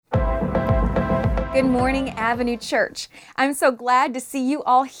Good morning, Avenue Church. I'm so glad to see you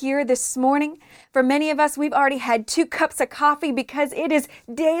all here this morning. For many of us, we've already had 2 cups of coffee because it is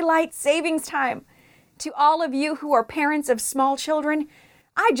daylight savings time. To all of you who are parents of small children,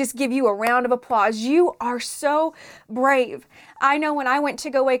 I just give you a round of applause. You are so brave. I know when I went to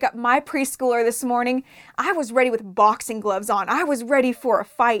go wake up my preschooler this morning, I was ready with boxing gloves on. I was ready for a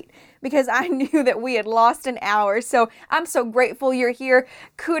fight because I knew that we had lost an hour. So I'm so grateful you're here.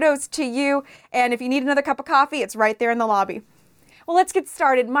 Kudos to you. And if you need another cup of coffee, it's right there in the lobby. Well, let's get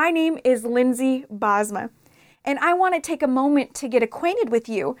started. My name is Lindsay Bosma, and I want to take a moment to get acquainted with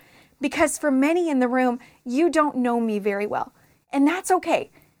you because for many in the room, you don't know me very well. And that's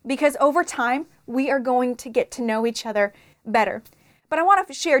okay, because over time, we are going to get to know each other better. But I want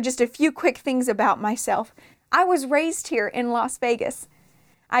to share just a few quick things about myself. I was raised here in Las Vegas.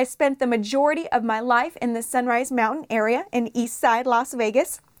 I spent the majority of my life in the Sunrise Mountain area in Eastside, Las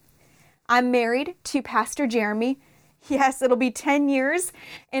Vegas. I'm married to Pastor Jeremy. Yes, it'll be 10 years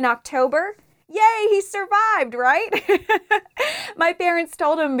in October. Yay, he survived, right? My parents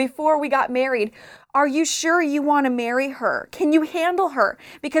told him before we got married, "Are you sure you want to marry her? Can you handle her?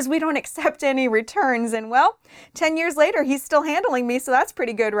 Because we don't accept any returns." And well, 10 years later, he's still handling me, so that's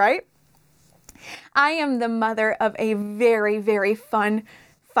pretty good, right? I am the mother of a very, very fun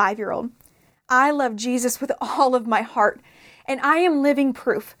 5-year-old. I love Jesus with all of my heart, and I am living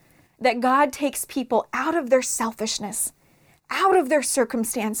proof that God takes people out of their selfishness, out of their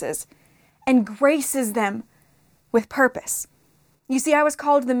circumstances, and graces them with purpose. You see, I was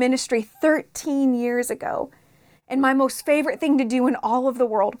called to the ministry 13 years ago, and my most favorite thing to do in all of the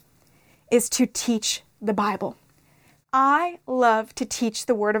world is to teach the Bible. I love to teach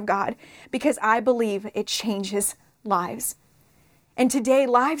the Word of God because I believe it changes lives. And today,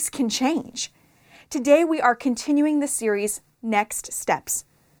 lives can change. Today, we are continuing the series, Next Steps,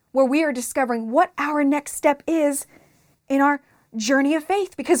 where we are discovering what our next step is in our journey of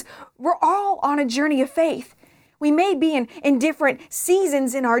faith, because we're all on a journey of faith. We may be in different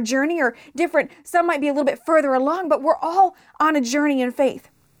seasons in our journey or different, some might be a little bit further along, but we're all on a journey in faith.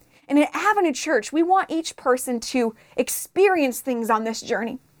 And at Avenue Church, we want each person to experience things on this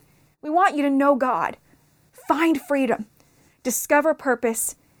journey. We want you to know God, find freedom, discover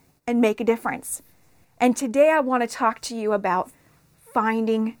purpose, and make a difference. And today I want to talk to you about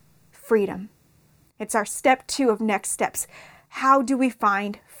finding freedom. It's our step 2 of Next Steps. How do we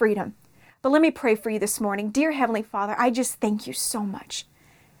find freedom? But let me pray for you this morning. Dear Heavenly Father, I just thank you so much.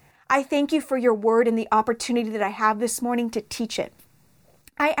 I thank you for your word and the opportunity that I have this morning to teach it.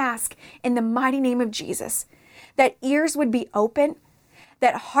 I ask in the mighty name of Jesus that ears would be open,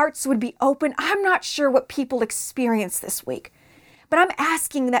 that hearts would be open. I'm not sure what people experience this week, but I'm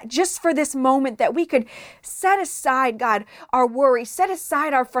asking that just for this moment that we could set aside, God, our worry, set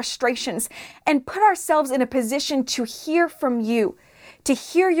aside our frustrations, and put ourselves in a position to hear from you, to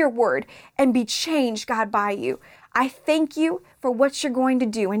hear your word, and be changed, God, by you. I thank you for what you're going to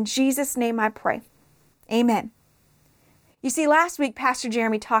do. In Jesus' name I pray. Amen. You see, last week, Pastor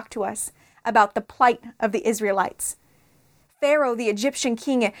Jeremy talked to us about the plight of the Israelites. Pharaoh, the Egyptian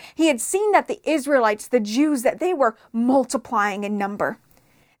king, he had seen that the Israelites, the Jews, that they were multiplying in number.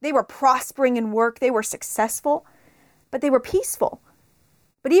 They were prospering in work. They were successful, but they were peaceful.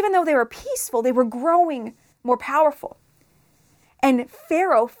 But even though they were peaceful, they were growing more powerful. And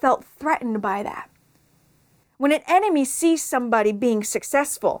Pharaoh felt threatened by that. When an enemy sees somebody being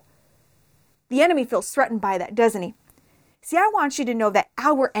successful, the enemy feels threatened by that, doesn't he? See, I want you to know that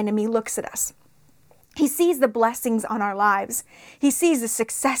our enemy looks at us. He sees the blessings on our lives. He sees the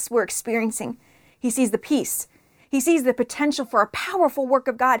success we're experiencing. He sees the peace. He sees the potential for a powerful work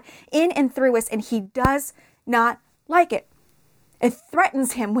of God in and through us, and he does not like it. It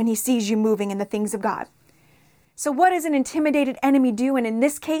threatens him when he sees you moving in the things of God. So what does an intimidated enemy do? And in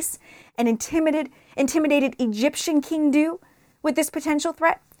this case, an intimidated Egyptian king do with this potential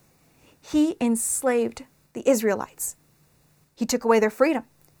threat? He enslaved the Israelites. He took away their freedom.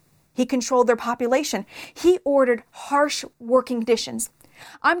 He controlled their population. He ordered harsh working conditions.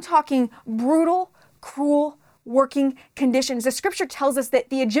 I'm talking brutal, cruel working conditions. The scripture tells us that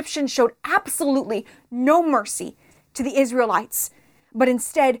the Egyptians showed absolutely no mercy to the Israelites, but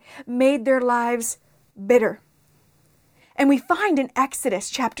instead made their lives bitter. And we find in Exodus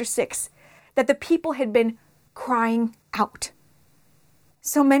chapter 6 that the people had been crying out.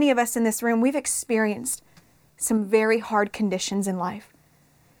 So many of us in this room, we've experienced some very hard conditions in life.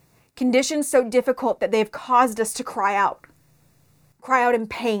 Conditions so difficult that they've caused us to cry out in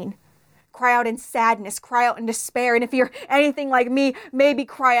pain, cry out in sadness, cry out in despair. And if you're anything like me, maybe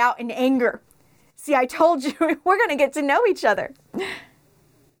cry out in anger. See, I told you we're going to get to know each other.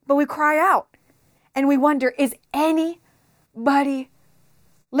 But we cry out. And we wonder, is anybody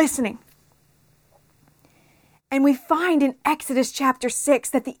listening? And we find in Exodus chapter 6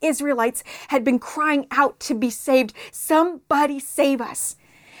 that the Israelites had been crying out to be saved. Somebody save us.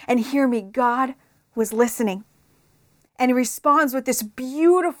 And hear me, God was listening. And he responds with this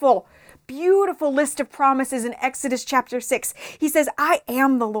beautiful, beautiful list of promises in Exodus chapter 6. He says, I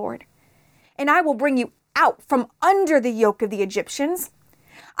am the Lord, and I will bring you out from under the yoke of the Egyptians.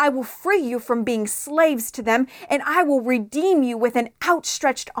 I will free you from being slaves to them, and I will redeem you with an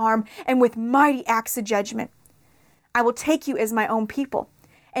outstretched arm and with mighty acts of judgment. I will take you as my own people,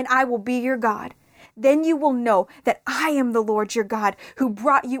 and I will be your God. Then you will know that I am the Lord your God, who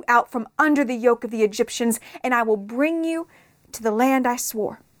brought you out from under the yoke of the Egyptians, and I will bring you to the land I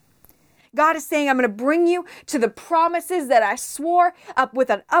swore. God is saying, I'm going to bring you to the promises that I swore up with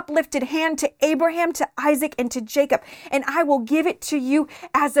an uplifted hand to Abraham, to Isaac, and to Jacob, and I will give it to you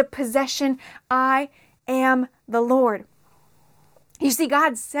as a possession. I am the Lord. You see,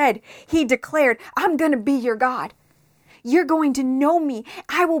 God said, he declared, I'm going to be your God. You're going to know me.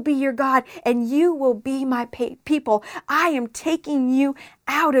 I will be your God, and you will be my people. I am taking you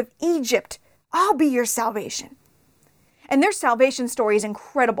out of Egypt. I'll be your salvation. And their salvation story is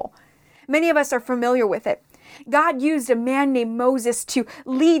incredible. Many of us are familiar with it. God used a man named Moses to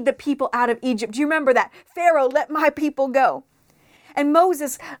lead the people out of Egypt. Do you remember that? Pharaoh, let my people go. And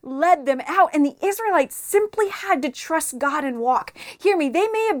Moses led them out, and the Israelites simply had to trust God and walk. Hear me, they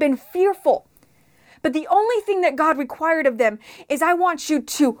may have been fearful, but the only thing that God required of them is, I want you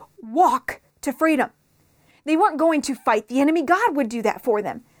to walk to freedom. They weren't going to fight the enemy. God would do that for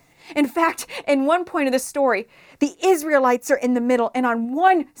them. In fact, in one point of the story, the Israelites are in the middle, and on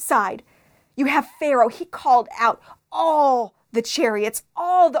one side, you have Pharaoh. He called out all the chariots,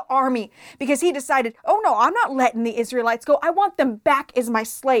 all the army, because he decided, oh no, I'm not letting the Israelites go. I want them back as my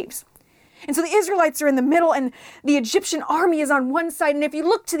slaves. And so the Israelites are in the middle, and the Egyptian army is on one side. And if you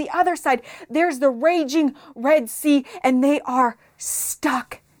look to the other side, there's the raging Red Sea, and they are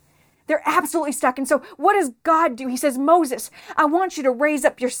stuck. They're absolutely stuck. And so what does God do? He says, Moses, I want you to raise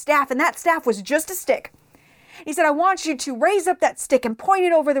up your staff. And that staff was just a stick. He said, I want you to raise up that stick and point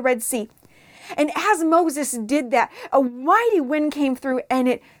it over the Red Sea. And as Moses did that, a mighty wind came through, and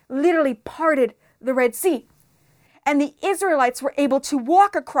it literally parted the Red Sea. And the Israelites were able to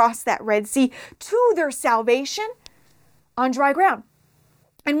walk across that Red Sea to their salvation on dry ground.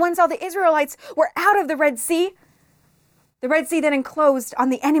 And once all the Israelites were out of the Red Sea then enclosed on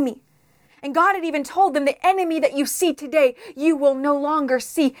the enemy. And God had even told them, the enemy that you see today, you will no longer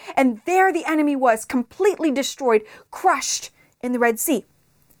see. And there the enemy was, completely destroyed, crushed in the Red Sea.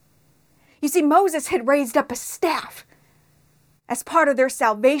 You see, Moses had raised up a staff as part of their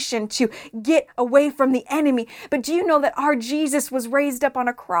salvation to get away from the enemy. But do you know that our Jesus was raised up on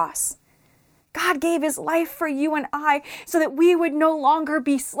a cross? God gave his life for you and I so that we would no longer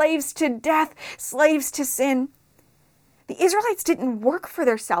be slaves to death, slaves to sin. The Israelites didn't work for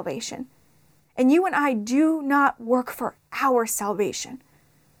their salvation. And you and I do not work for our salvation.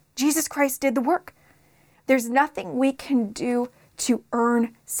 Jesus Christ did the work. There's nothing we can do to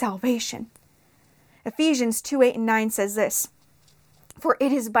earn salvation. Ephesians 2:8-9 says this, for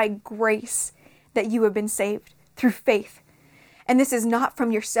it is by grace that you have been saved through faith. And this is not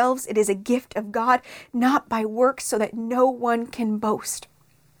from yourselves, it is a gift of God, not by works, so that no one can boast.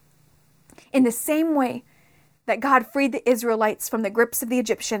 In the same way that God freed the Israelites from the grips of the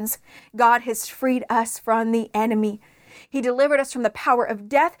Egyptians, God has freed us from the enemy. He delivered us from the power of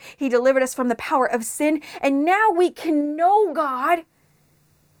death. He delivered us from the power of sin. And now we can know God,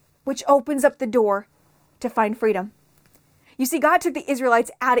 which opens up the door to find freedom. You see, God took the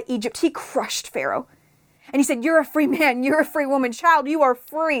Israelites out of Egypt. He crushed Pharaoh. And he said, you're a free man. You're a free woman. Child, you are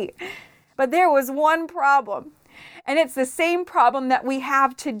free. But there was one problem. And it's the same problem that we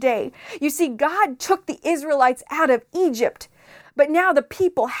have today. You see, God took the Israelites out of Egypt, but now the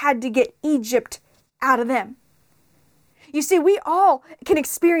people had to get Egypt out of them. You see, we all can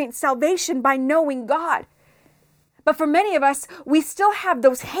experience salvation by knowing God. But for many of us, we still have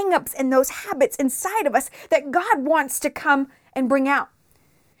those hang-ups and those habits inside of us that God wants to come and bring out.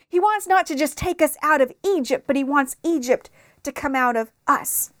 He wants not to just take us out of Egypt, but he wants Egypt to come out of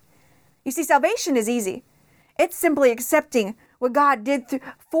us. You see, salvation is easy. It's simply accepting what God did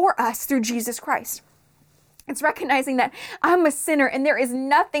for us through Jesus Christ. It's recognizing that I'm a sinner and there is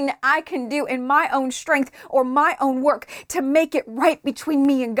nothing that I can do in my own strength or my own work to make it right between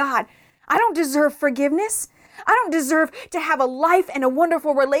me and God. I don't deserve forgiveness. I don't deserve to have a life and a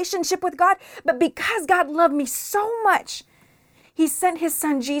wonderful relationship with God, but because God loved me so much, he sent his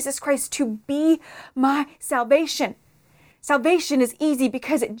son Jesus Christ to be my salvation, Salvation is easy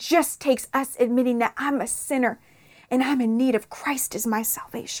because it just takes us admitting that I'm a sinner and I'm in need of Christ as my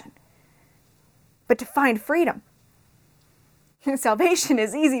salvation. But to find freedom, salvation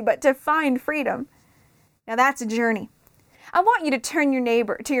is easy, but to find freedom, now that's a journey. I want you to turn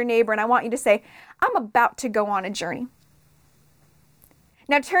to your neighbor and I want you to say, I'm about to go on a journey.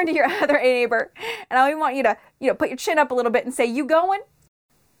 Now turn to your other neighbor and I want you to, put your chin up a little bit and say, you going?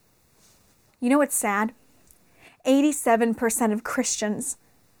 You know what's sad? 87% of Christians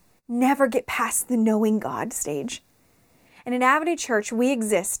never get past the knowing God stage. And in Avenue Church, we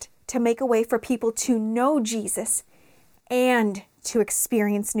exist to make a way for people to know Jesus and to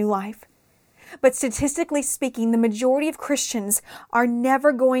experience new life. But statistically speaking, the majority of Christians are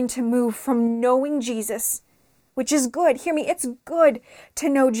never going to move from knowing Jesus, which is good. Hear me, it's good to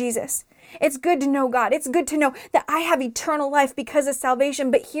know Jesus. It's good to know God. It's good to know that I have eternal life because of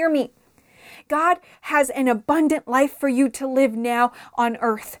salvation. But hear me, God has an abundant life for you to live now on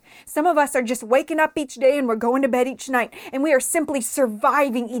earth. Some of us are just waking up each day and we're going to bed each night and we are simply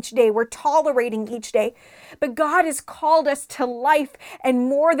surviving each day. We're tolerating each day. But God has called us to life and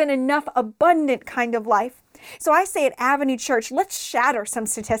more than enough abundant kind of life. So I say at Avenue Church, let's shatter some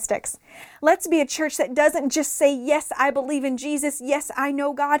statistics. Let's be a church that doesn't just say, yes, I believe in Jesus. Yes, I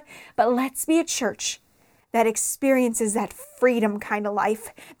know God. But let's be a church that experiences that freedom kind of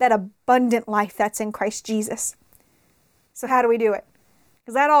life, that abundant life that's in Christ Jesus. So how do we do it?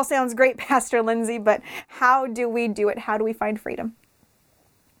 Because that all sounds great, Pastor Lindsay, but how do we do it? How do we find freedom?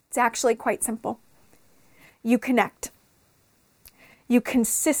 It's actually quite simple. You connect. You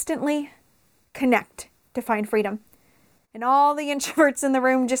consistently connect to find freedom. And all the introverts in the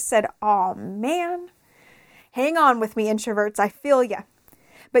room just said, oh man, hang on with me, introverts. I feel ya.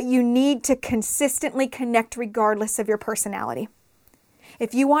 But you need to consistently connect regardless of your personality.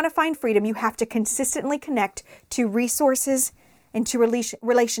 If you want to find freedom, you have to consistently connect to resources and to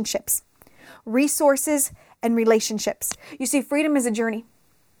relationships. Resources and relationships. You see, freedom is a journey.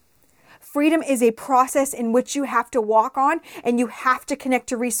 Freedom is a process in which you have to walk on and you have to connect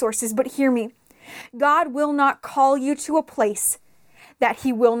to resources. But hear me, God will not call you to a place that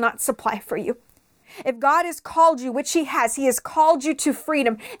He will not supply for you. If God has called you, which He has called you to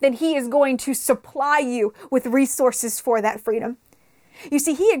freedom, then He is going to supply you with resources for that freedom. You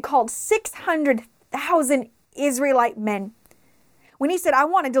see, He had called 600,000 Israelite men. When He said, I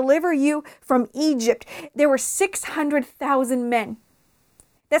want to deliver you from Egypt, there were 600,000 men.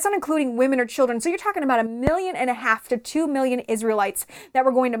 That's not including women or children. So you're talking about 1.5 million to 2 million Israelites that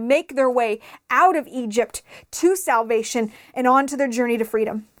were going to make their way out of Egypt to salvation and on to their journey to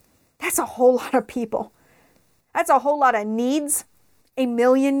freedom. That's a whole lot of people. That's a whole lot of needs. 1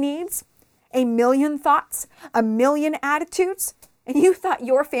 million needs, 1 million thoughts, 1 million attitudes. And you thought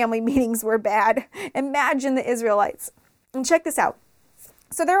your family meetings were bad. Imagine the Israelites. And check this out.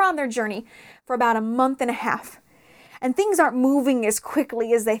 So they're on their journey for about 1.5 months. And things aren't moving as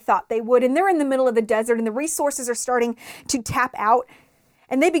quickly as they thought they would. And they're in the middle of the desert and the resources are starting to tap out.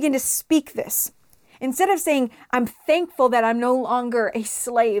 And they begin to speak this. Instead of saying, I'm thankful that I'm no longer a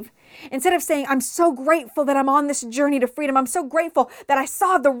slave. Instead of saying, I'm so grateful that I'm on this journey to freedom. I'm so grateful that I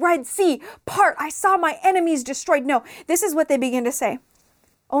saw the Red Sea part. I saw my enemies destroyed. No, this is what they begin to say.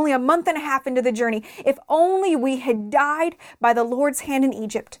 Only 1.5 months into the journey. If only we had died by the Lord's hand in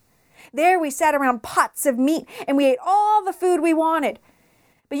Egypt. There we sat around pots of meat and we ate all the food we wanted.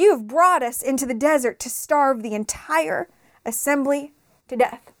 But you have brought us into the desert to starve the entire assembly to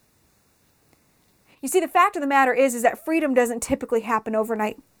death. You see, the fact of the matter is that freedom doesn't typically happen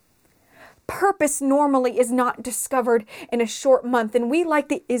overnight. Purpose normally is not discovered in a short month. And we, like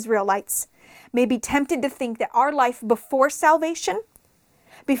the Israelites, may be tempted to think that our life before salvation,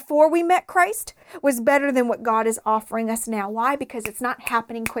 before we met Christ, was better than what God is offering us now. Why? Because it's not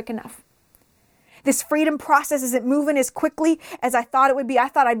happening quick enough. This freedom process isn't moving as quickly as I thought it would be. I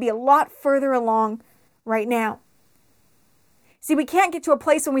thought I'd be a lot further along right now. See, we can't get to a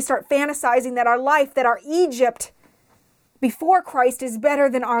place when we start fantasizing that our life, that our Egypt before Christ is better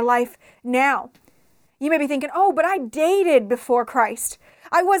than our life now. You may be thinking, oh, but I dated before Christ.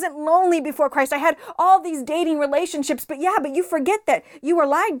 I wasn't lonely before Christ. I had all these dating relationships. But you forget that you were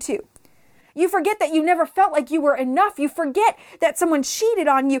lied to. You forget that you never felt like you were enough. You forget that someone cheated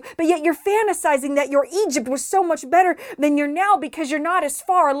on you, but yet you're fantasizing that your Egypt was so much better than you're now because you're not as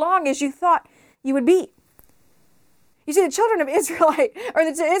far along as you thought you would be. You see, the children of Israelite, or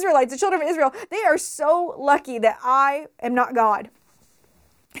the Israelites, the children of Israel, they are so lucky that I am not God.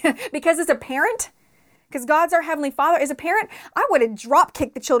 Because as a parent, because God's our Heavenly Father, as a parent, I would have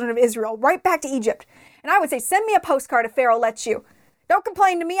drop-kicked the children of Israel right back to Egypt. And I would say, send me a postcard if Pharaoh lets you. Don't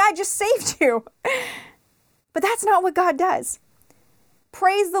complain to me, I just saved you. But that's not what God does.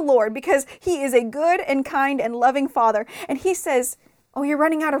 Praise the Lord, because He is a good and kind and loving Father. And He says, oh, you're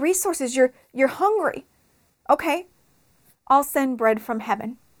running out of resources. You're hungry. Okay, I'll send bread from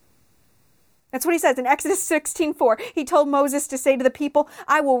heaven. That's what He says in Exodus 16:4. He told Moses to say to the people,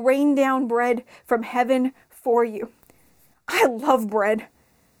 I will rain down bread from heaven for you. I love bread.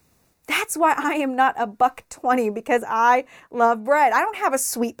 That's why I am not a $1.20, because I love bread. I don't have a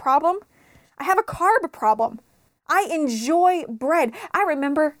sweet problem. I have a carb problem. I enjoy bread. I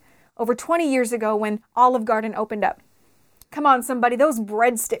remember over 20 years ago when Olive Garden opened up. Come on, somebody, those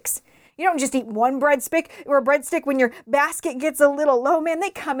breadsticks. You don't just eat one breadstick or a breadstick when your basket gets a little low, man. They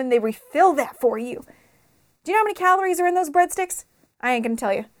come and they refill that for you. Do you know how many calories are in those breadsticks? I ain't gonna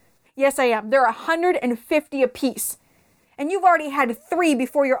tell you. Yes, I am. They're 150 a piece. And you've already had 3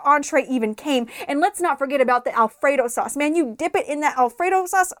 before your entree even came. And let's not forget about the Alfredo sauce. Man, you dip it in that Alfredo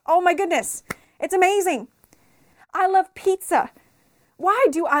sauce. Oh my goodness. It's amazing. I love pizza. Why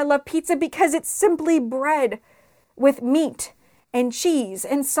do I love pizza? Because it's simply bread with meat and cheese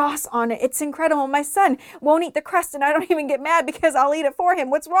and sauce on it. It's incredible. My son won't eat the crust and I don't even get mad because I'll eat it for him.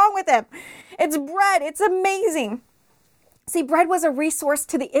 What's wrong with him? It's bread. It's amazing. See, bread was a resource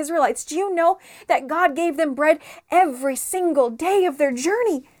to the Israelites. Do you know that God gave them bread every single day of their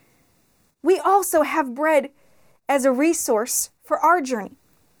journey? We also have bread as a resource for our journey.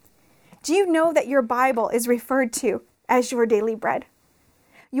 Do you know that your Bible is referred to as your daily bread?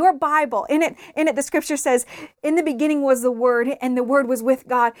 Your Bible, in it, the scripture says, in the beginning was the Word, and the Word was with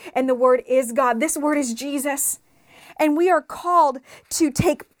God, and the Word is God. This Word is Jesus. And we are called to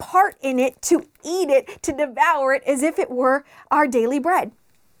take part in it, to eat it, to devour it as if it were our daily bread.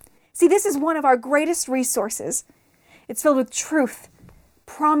 See, this is one of our greatest resources. It's filled with truth,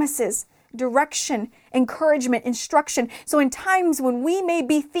 promises, direction, encouragement, instruction. So in times when we may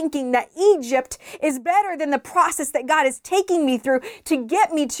be thinking that Egypt is better than the process that God is taking me through to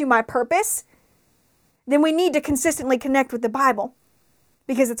get me to my purpose, then we need to consistently connect with the Bible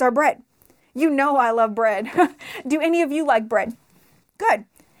because it's our bread. You know I love bread. Do any of you like bread? Good,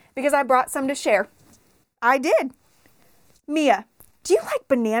 because I brought some to share. I did. Mia, do you like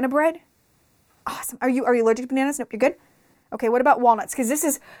banana bread? Awesome. Are you allergic to bananas? Nope, you're good. Okay, what about walnuts? Because this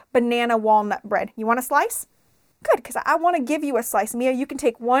is banana walnut bread. You want a slice? Good, because I want to give you a slice. Mia, you can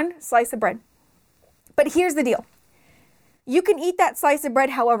take one slice of bread. But here's the deal. You can eat that slice of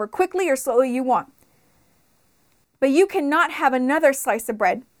bread however quickly or slowly you want. But you cannot have another slice of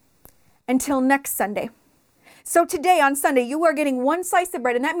bread until next Sunday. So today on Sunday, you are getting one slice of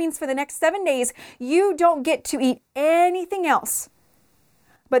bread, and that means for the next 7 days, you don't get to eat anything else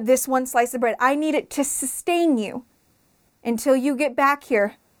but this one slice of bread. I need it to sustain you until you get back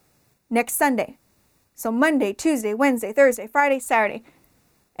here next Sunday. So Monday, Tuesday, Wednesday, Thursday, Friday, Saturday,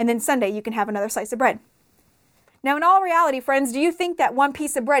 and then Sunday you can have another slice of bread. Now in all reality, friends, do you think that one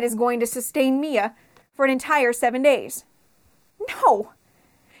piece of bread is going to sustain Mia for an entire 7 days? No.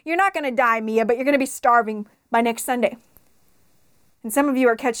 You're not going to die, Mia, but you're going to be starving by next Sunday. And some of you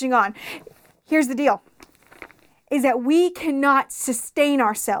are catching on. Here's the deal, is that we cannot sustain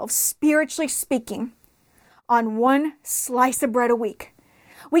ourselves, spiritually speaking, on one slice of bread a week.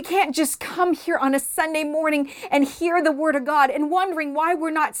 We can't just come here on a Sunday morning and hear the Word of God and wondering why we're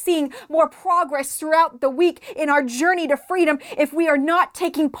not seeing more progress throughout the week in our journey to freedom if we are not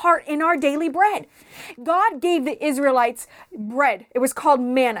taking part in our daily bread. God gave the Israelites bread. It was called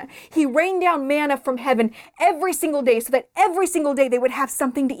manna. He rained down manna from heaven every single day so that every single day they would have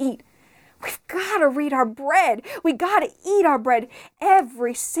something to eat. We've got to read our bread. We got to eat our bread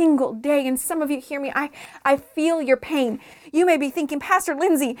every single day. And some of you hear me, I feel your pain. You may be thinking, Pastor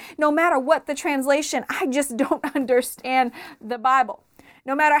Lindsay, no matter what the translation, I just don't understand the Bible.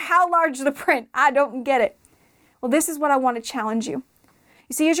 No matter how large the print, I don't get it. Well, this is what I want to challenge you.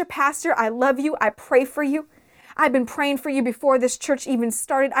 You see, as your pastor, I love you. I pray for you. I've been praying for you before this church even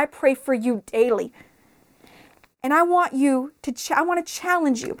started. I pray for you daily. And I want to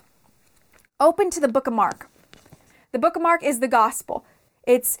challenge you. Open to the book of Mark. The book of Mark is the gospel.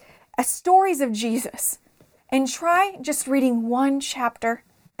 It's stories of Jesus. And try just reading one chapter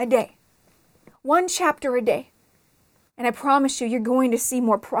a day. One chapter a day. And I promise you, you're going to see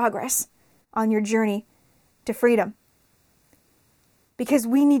more progress on your journey to freedom. Because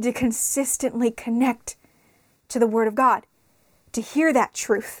we need to consistently connect to the Word of God, to hear that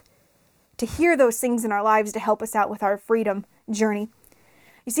truth, to hear those things in our lives to help us out with our freedom journey.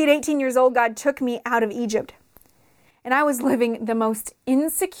 You see, at 18 years old, God took me out of Egypt, and I was living the most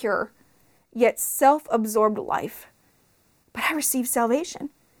insecure, yet self-absorbed life. But I received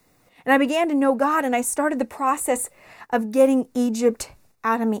salvation, and I began to know God, and I started the process of getting Egypt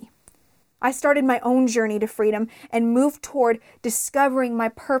out of me. I started my own journey to freedom and moved toward discovering my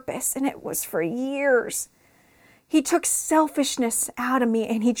purpose, and it was for years. He took selfishness out of me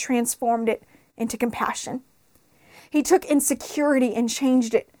and he transformed it into compassion. He took insecurity and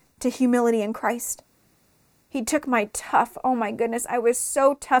changed it to humility in Christ. He took my tough, oh my goodness, I was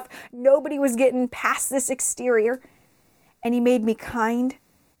so tough. Nobody was getting past this exterior. And he made me kind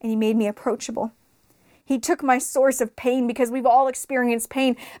and he made me approachable. He took my source of pain, because we've all experienced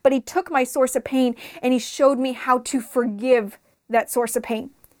pain, but he took my source of pain and he showed me how to forgive that source of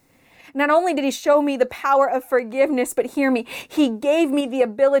pain. Not only did he show me the power of forgiveness, but hear me, he gave me the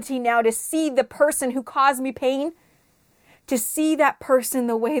ability now to see the person who caused me pain, to see that person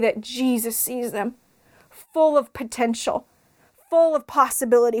the way that Jesus sees them, full of potential, full of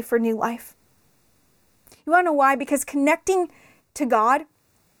possibility for new life. You want to know why? Because connecting to God,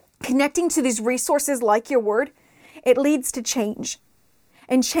 connecting to these resources like your word, it leads to change.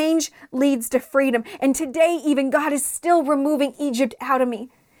 And change leads to freedom. And today, even God is still removing Egypt out of me.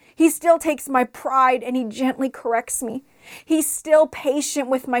 He still takes my pride and he gently corrects me. He's still patient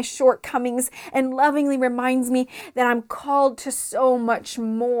with my shortcomings and lovingly reminds me that I'm called to so much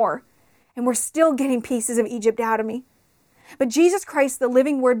more. And we're still getting pieces of Egypt out of me. But Jesus Christ, the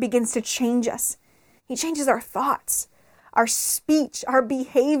living word, begins to change us. He changes our thoughts, our speech, our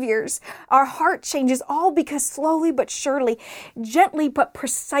behaviors. Our heart changes, all because slowly but surely, gently but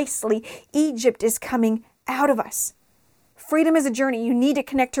precisely, Egypt is coming out of us. Freedom is a journey. You need to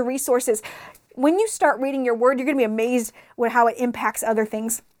connect to resources. When you start reading your word, you're going to be amazed with how it impacts other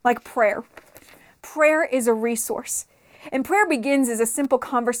things, like prayer. Prayer is a resource. And prayer begins as a simple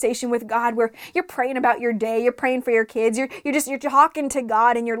conversation with God where you're praying about your day, you're praying for your kids, you're talking to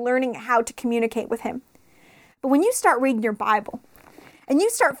God and you're learning how to communicate with him. But when you start reading your Bible and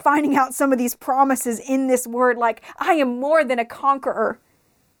you start finding out some of these promises in this word, like I am more than a conqueror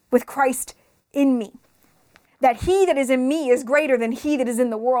with Christ in me, that he that is in me is greater than he that is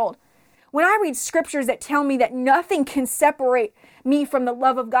in the world. When I read scriptures that tell me that nothing can separate me from the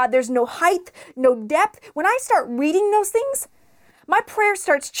love of God, there's no height, no depth. When I start reading those things, my prayer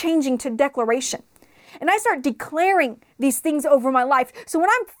starts changing to declaration. And I start declaring these things over my life. So when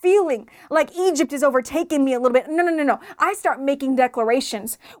I'm feeling like Egypt is overtaking me a little bit, no. I start making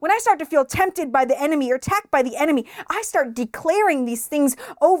declarations. When I start to feel tempted by the enemy or attacked by the enemy, I start declaring these things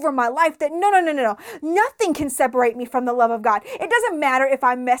over my life that no. Nothing can separate me from the love of God. It doesn't matter if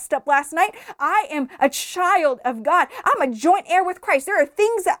I messed up last night. I am a child of God. I'm a joint heir with Christ. There are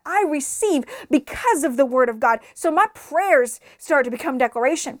things that I receive because of the word of God. So my prayers start to become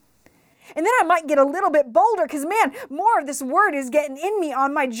declaration. And then I might get a little bit bolder because, man, more of this word is getting in me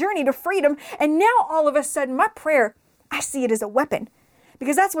on my journey to freedom. And now all of a sudden, my prayer, I see it as a weapon.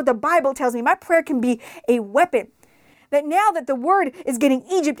 Because that's what the Bible tells me. My prayer can be a weapon. That now that the word is getting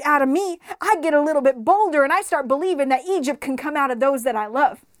Egypt out of me, I get a little bit bolder and I start believing that Egypt can come out of those that I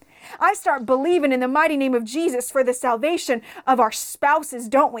love. I start believing in the mighty name of Jesus for the salvation of our spouses,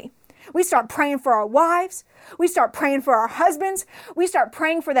 don't we? We start praying for our wives. We start praying for our husbands. We start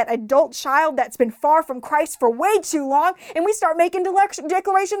praying for that adult child that's been far from Christ for way too long. And we start making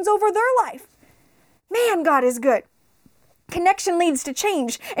declarations over their life. Man, God is good. Connection leads to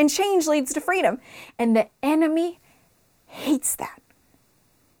change, and change leads to freedom. And the enemy hates that.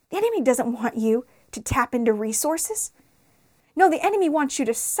 The enemy doesn't want you to tap into resources. No, the enemy wants you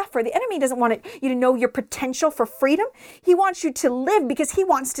to suffer. The enemy doesn't want you to know your potential for freedom. He wants you to live because he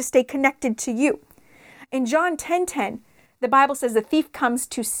wants to stay connected to you. In John 10:10, the Bible says the thief comes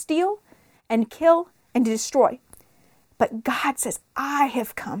to steal and kill and to destroy. But God says, I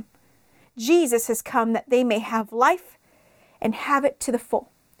have come. Jesus has come that they may have life and have it to the full.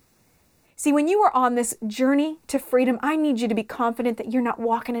 See, when you are on this journey to freedom, I need you to be confident that you're not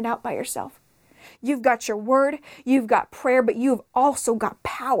walking it out by yourself. You've got your word, you've got prayer, but you've also got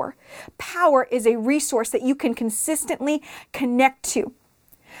power. Power is a resource that you can consistently connect to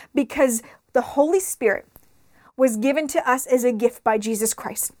because the Holy Spirit was given to us as a gift by Jesus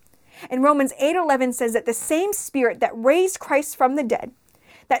Christ. And Romans 8:11 says that the same Spirit that raised Christ from the dead,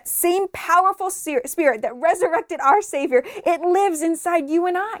 that same powerful Spirit that resurrected our Savior, it lives inside you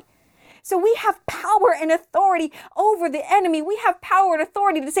and I. So we have power and authority over the enemy. We have power and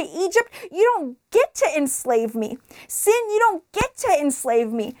authority to say, Egypt, you don't get to enslave me. Sin, you don't get to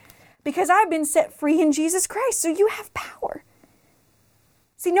enslave me because I've been set free in Jesus Christ. So you have power.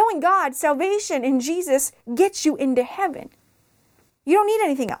 See, knowing God, salvation in Jesus gets you into heaven. You don't need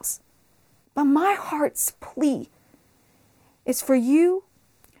anything else. But my heart's plea is for you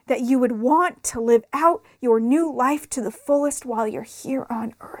that you would want to live out your new life to the fullest while you're here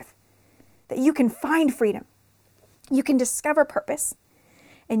on earth. That you can find freedom. You can discover purpose.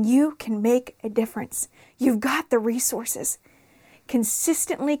 and you can make a difference. You've got the resources.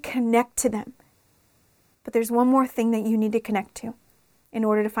 Consistently connect to them. But there's one more thing that you need to connect to in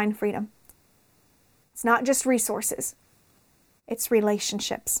order to find freedom. It's not just resources. It's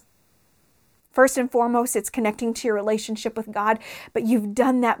relationships. First and foremost, it's connecting to your relationship with God, but you've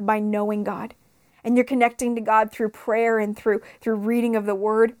done that by knowing God. And you're connecting to God through prayer and through reading of the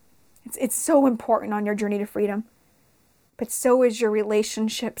Word. It's so important on your journey to freedom. But so is your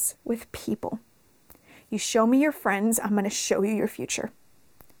relationships with people. You show me your friends, I'm going to show you your future.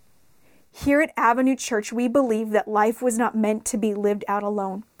 Here at Avenue Church, we believe that life was not meant to be lived out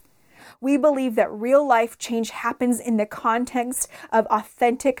alone. We believe that real life change happens in the context of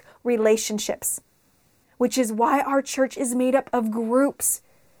authentic relationships, which is why our church is made up of groups.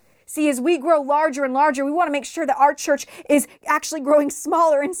 See, as we grow larger and larger, we want to make sure that our church is actually growing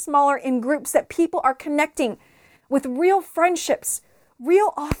smaller and smaller in groups, that people are connecting with real friendships,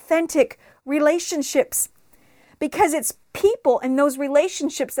 real authentic relationships, because it's people and those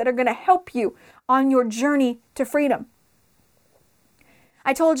relationships that are going to help you on your journey to freedom.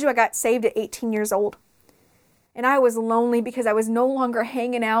 I told you I got saved at 18 years old, and I was lonely because I was no longer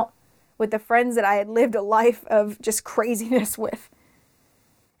hanging out with the friends that I had lived a life of just craziness with.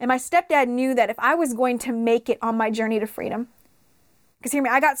 And my stepdad knew that if I was going to make it on my journey to freedom, because hear me,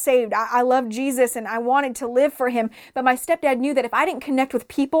 I got saved, I loved Jesus and I wanted to live for him, but my stepdad knew that if I didn't connect with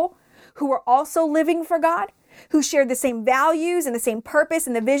people who were also living for God, who shared the same values and the same purpose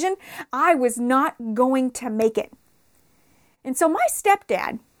and the vision, I was not going to make it. And so my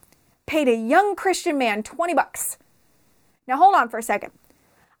stepdad paid a young Christian man $20. Now hold on for a second.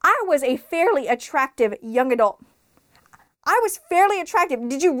 I was a fairly attractive young adult. I was fairly attractive.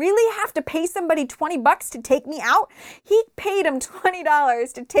 Did you really have to pay somebody $20 to take me out? He paid him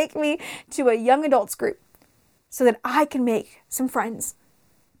 $20 to take me to a young adults group so that I can make some friends.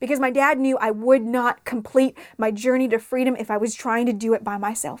 Because my dad knew I would not complete my journey to freedom if I was trying to do it by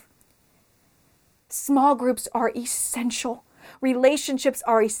myself. Small groups are essential. Relationships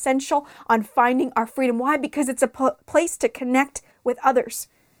are essential on finding our freedom. Why? Because it's a place to connect with others.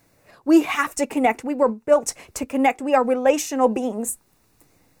 We have to connect. We were built to connect. We are relational beings.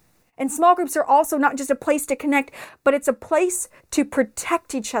 And small groups are also not just a place to connect, but it's a place to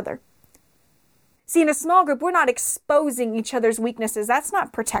protect each other. See, in a small group, we're not exposing each other's weaknesses. That's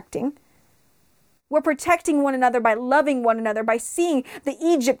not protecting. We're protecting one another by loving one another, by seeing the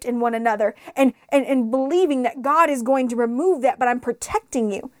Egypt in one another and believing that God is going to remove that, but I'm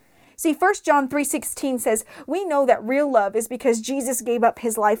protecting you. See, 1 John 3:16 says, we know that real love is because Jesus gave up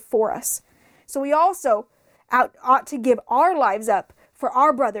his life for us. So we also ought to give our lives up for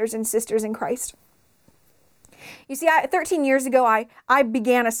our brothers and sisters in Christ. You see, 13 years ago, I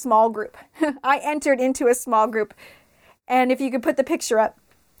began a small group. I entered into a small group. And if you could put the picture up,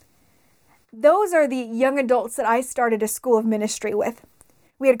 those are the young adults that I started a school of ministry with.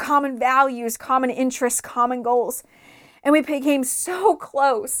 We had common values, common interests, common goals. And we became so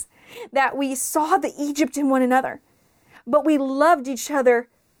close that we saw the Egypt in one another. But we loved each other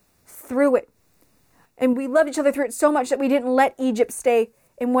through it. And we loved each other through it so much that we didn't let Egypt stay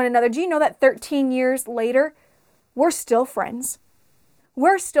in one another. Do you know that 13 years later, we're still friends?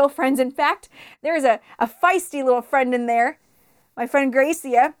 We're still friends. In fact, there's a feisty little friend in there. My friend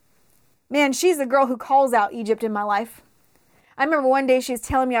Gracia. Man, she's the girl who calls out Egypt in my life. I remember one day she was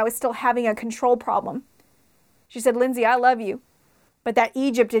telling me I was still having a control problem. She said, Lindsay, I love you, but that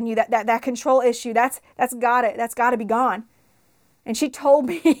Egypt in you, that control issue, that's gotta be gone. And she told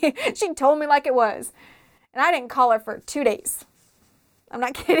me like it was. And I didn't call her for 2 days. I'm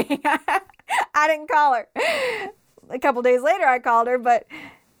not kidding. I didn't call her. A couple days later I called her, but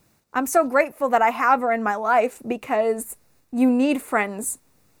I'm so grateful that I have her in my life, because you need friends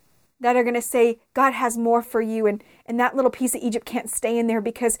that are going to say, God has more for you, and that little piece of Egypt can't stay in there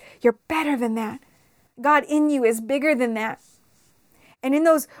because you're better than that. God in you is bigger than that. And in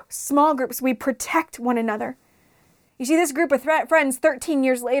those small groups, we protect one another. You see, this group of friends 13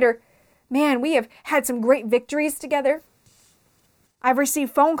 years later, man, we have had some great victories together. I've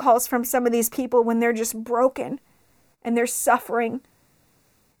received phone calls from some of these people when they're just broken and they're suffering.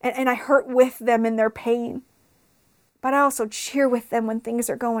 And I hurt with them in their pain. But I also cheer with them when things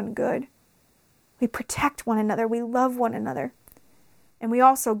are going good. We protect one another. We love one another. And we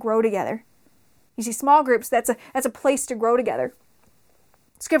also grow together. You see, small groups, that's a place to grow together.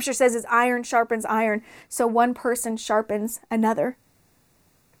 Scripture says as iron sharpens iron, so one person sharpens another.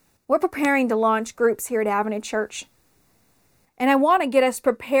 We're preparing to launch groups here at Avenue Church. And I want to get us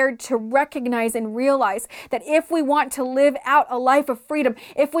prepared to recognize and realize that if we want to live out a life of freedom,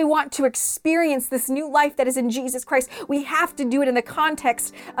 if we want to experience this new life that is in Jesus Christ, we have to do it in the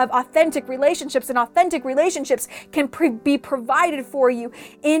context of authentic relationships. And authentic relationships can be provided for you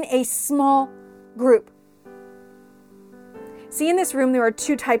in a small group. See, in this room, there are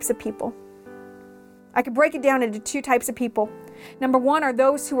two types of people. I could break it down into two types of people. Number one are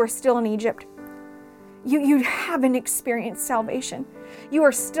those who are still in Egypt. You haven't experienced salvation. You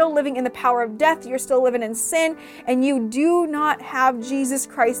are still living in the power of death. You're still living in sin, and you do not have Jesus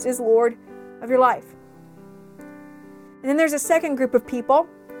Christ as Lord of your life. And then there's a second group of people,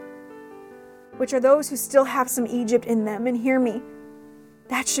 which are those who still have some Egypt in them. And hear me,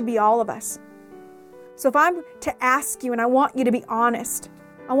 that should be all of us. So if I'm to ask you, and I want you to be honest,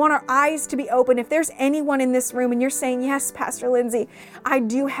 I want our eyes to be open. If there's anyone in this room and you're saying, yes, Pastor Lindsay, I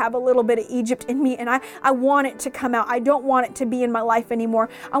do have a little bit of Egypt in me and I want it to come out. I don't want it to be in my life anymore.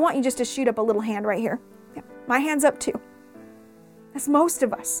 I want you just to shoot up a little hand right here. Yeah, my hand's up too. That's most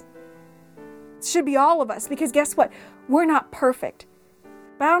of us. It should be all of us, because guess what? We're not perfect.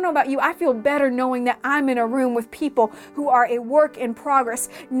 But I don't know about you, I feel better knowing that I'm in a room with people who are a work in progress,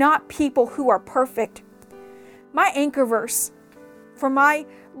 not people who are perfect. My anchor verse for my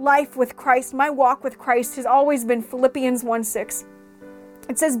life with Christ, my walk with Christ, has always been Philippians 1:6.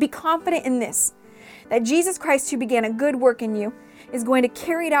 It says, be confident in this, that Jesus Christ, who began a good work in you, is going to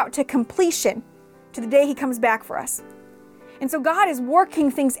carry it out to completion to the day he comes back for us. And so God is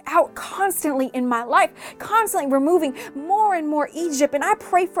working things out constantly in my life, constantly removing more and more Egypt. And I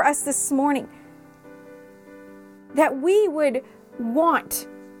pray for us this morning that we would want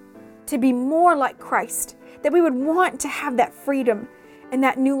to be more like Christ, that we would want to have that freedom and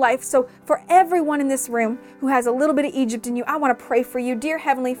that new life. So for everyone in this room who has a little bit of Egypt in you, I want to pray for you. Dear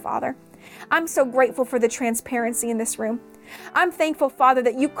Heavenly Father, I'm so grateful for the transparency in this room. I'm thankful, Father,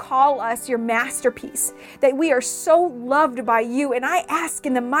 that you call us your masterpiece, that we are so loved by you. And I ask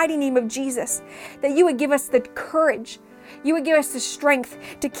in the mighty name of Jesus that you would give us the courage, you would give us the strength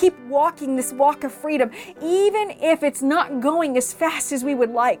to keep walking this walk of freedom, even if it's not going as fast as we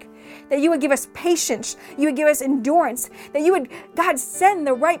would like. That you would give us patience, you would give us endurance, that you would, God, send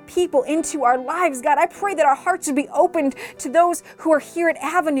the right people into our lives. God, I pray that our hearts would be opened to those who are here at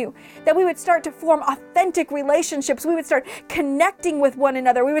Avenue, that we would start to form authentic relationships. We would start connecting with one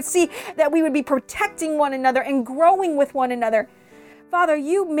another. We would see that we would be protecting one another and growing with one another. Father,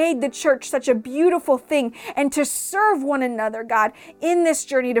 you made the church such a beautiful thing, and to serve one another, God, in this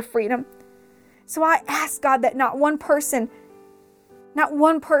journey to freedom. So I ask, God, that not one person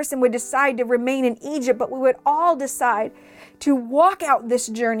would decide to remain in Egypt, but we would all decide to walk out this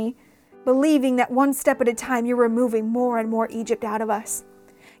journey, believing that one step at a time, you're removing more and more Egypt out of us.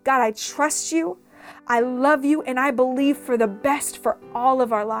 God, I trust you, I love you, and I believe for the best for all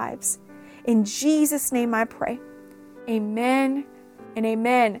of our lives. In Jesus' name I pray. Amen and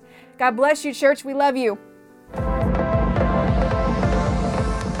amen. God bless you, church. We love you.